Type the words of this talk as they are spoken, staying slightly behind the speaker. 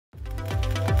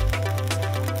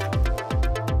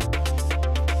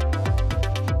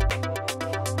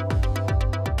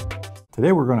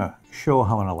Today we're going to show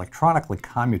how an electronically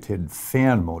commutated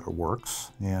fan motor works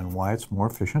and why it's more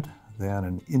efficient than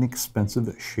an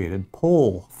inexpensive shaded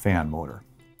pole fan motor.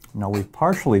 Now we've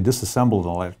partially disassembled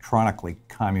an electronically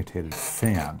commutated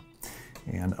fan,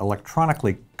 and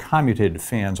electronically commutated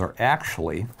fans are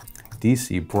actually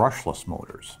DC brushless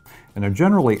motors, and they're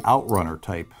generally outrunner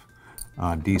type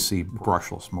DC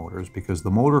brushless motors because the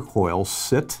motor coils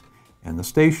sit in the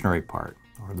stationary part,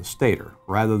 or the stator,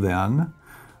 rather than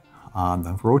on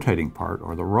the rotating part,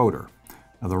 or the rotor.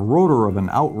 Now the rotor of an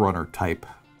outrunner type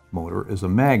motor is a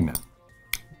magnet,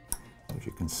 as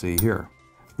you can see here.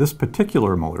 This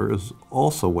particular motor is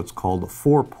also what's called a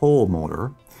four-pole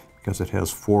motor because it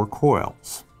has four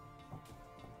coils.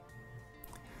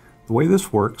 The way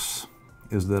this works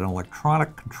is that an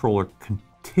electronic controller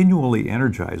continually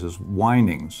energizes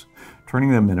windings,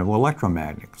 turning them into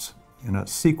electromagnets in a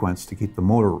sequence to keep the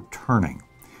motor turning.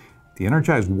 The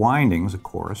energized windings, of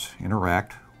course,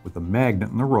 interact with the magnet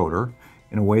in the rotor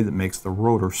in a way that makes the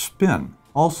rotor spin.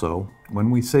 Also, when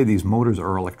we say these motors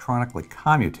are electronically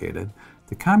commutated,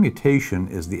 the commutation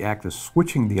is the act of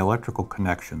switching the electrical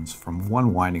connections from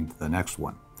one winding to the next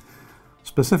one.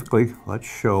 Specifically, let's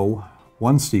show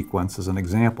one sequence as an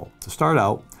example. To start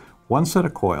out, one set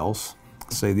of coils,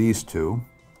 say these two,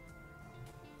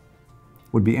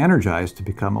 would be energized to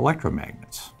become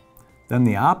electromagnets. Then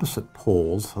the opposite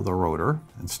poles of the rotor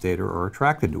and stator are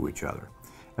attracted to each other.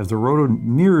 As the rotor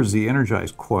nears the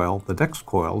energized coil, the next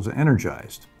coil is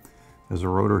energized. As the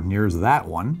rotor nears that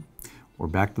one, we're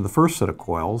back to the first set of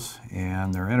coils,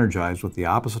 and they're energized with the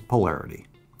opposite polarity.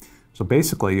 So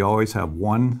basically, you always have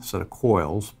one set of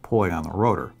coils pulling on the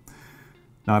rotor.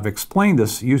 Now, I've explained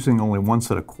this using only one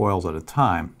set of coils at a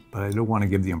time, but I don't want to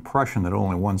give the impression that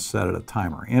only one set at a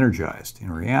time are energized.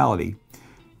 In reality,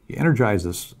 you energize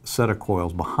this set of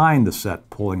coils behind the set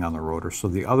pulling on the rotor, so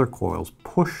the other coils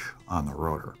push on the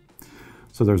rotor.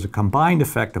 So there's a combined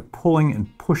effect of pulling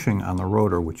and pushing on the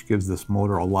rotor, which gives this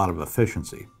motor a lot of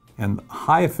efficiency. And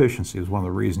high efficiency is one of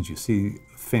the reasons you see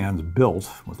fans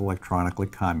built with electronically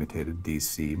commutated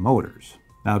DC motors.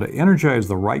 Now, to energize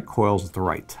the right coils at the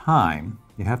right time,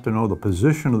 you have to know the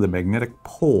position of the magnetic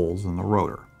poles in the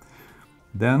rotor.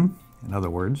 Then, in other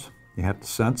words, you have to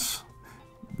sense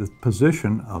the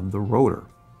position of the rotor.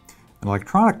 An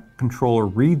electronic controller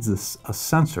reads a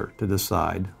sensor to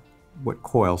decide what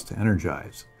coils to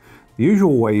energize. The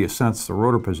usual way you sense the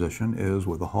rotor position is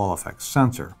with a Hall effect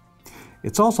sensor.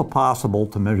 It's also possible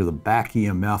to measure the back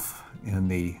EMF in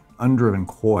the undriven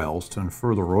coils to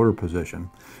infer the rotor position,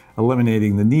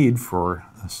 eliminating the need for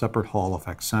a separate Hall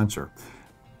effect sensor.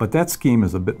 But that scheme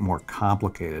is a bit more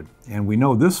complicated, and we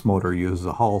know this motor uses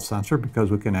a Hall sensor because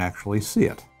we can actually see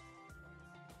it.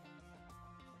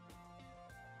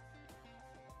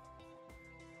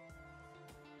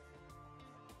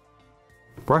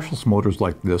 Brushless motors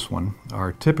like this one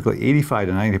are typically 85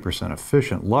 to 90%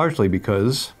 efficient, largely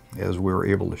because, as we were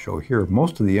able to show here,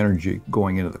 most of the energy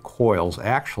going into the coils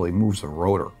actually moves the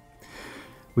rotor.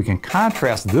 We can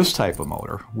contrast this type of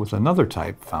motor with another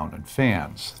type found in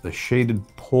fans, the shaded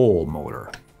pole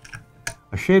motor.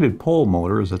 A shaded pole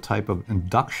motor is a type of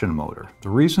induction motor. The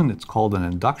reason it's called an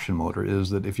induction motor is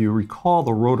that if you recall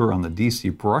the rotor on the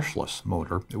DC brushless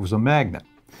motor, it was a magnet.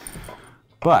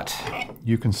 But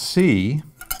you can see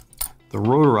the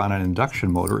rotor on an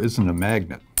induction motor isn't a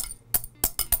magnet.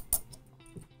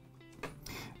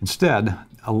 Instead,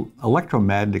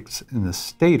 electromagnets in the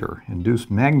stator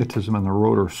induce magnetism in the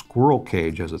rotor squirrel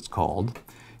cage, as it's called,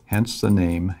 hence the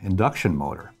name induction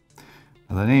motor.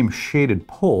 Now, the name shaded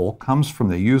pole comes from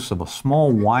the use of a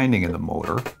small winding in the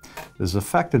motor that is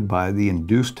affected by the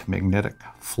induced magnetic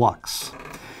flux.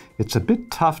 It's a bit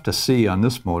tough to see on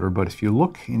this motor, but if you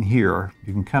look in here,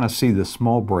 you can kind of see this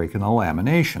small break in the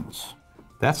laminations.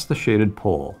 That's the shaded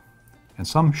pole. And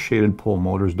some shaded pole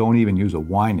motors don't even use a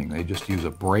winding, they just use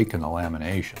a break in the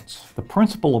laminations. The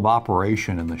principle of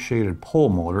operation in the shaded pole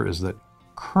motor is that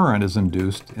current is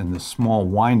induced in this small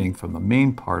winding from the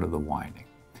main part of the winding.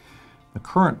 The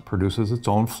current produces its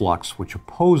own flux, which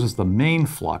opposes the main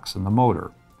flux in the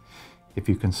motor. If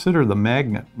you consider the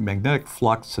magnetic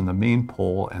flux in the main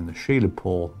pole and the shaded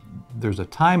pole, there's a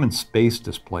time and space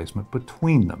displacement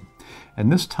between them. And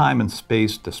this time and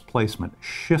space displacement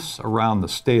shifts around the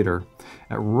stator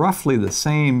at roughly the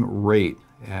same rate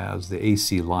as the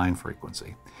AC line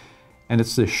frequency. And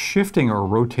it's this shifting or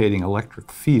rotating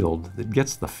electric field that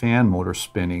gets the fan motor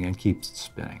spinning and keeps it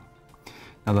spinning.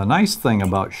 Now, the nice thing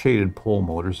about shaded pole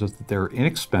motors is that they're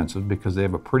inexpensive because they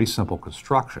have a pretty simple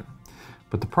construction.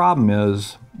 But the problem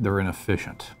is they're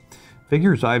inefficient.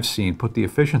 Figures I've seen put the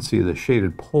efficiency of the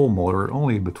shaded pole motor at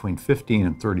only between 15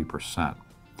 and 30%.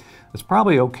 It's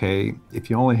probably okay if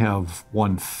you only have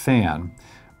one fan,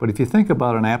 but if you think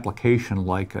about an application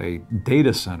like a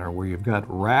data center where you've got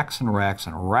racks and racks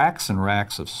and racks and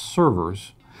racks of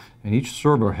servers, and each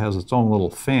server has its own little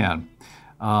fan,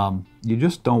 you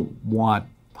just don't want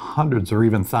hundreds or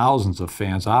even thousands of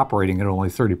fans operating at only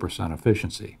 30%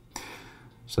 efficiency.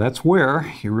 So that's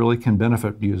where you really can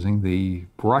benefit using the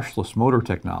brushless motor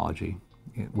technology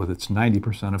with its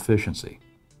 90% efficiency.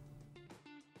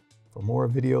 For more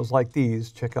videos like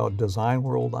these, check out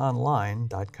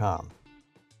designworldonline.com.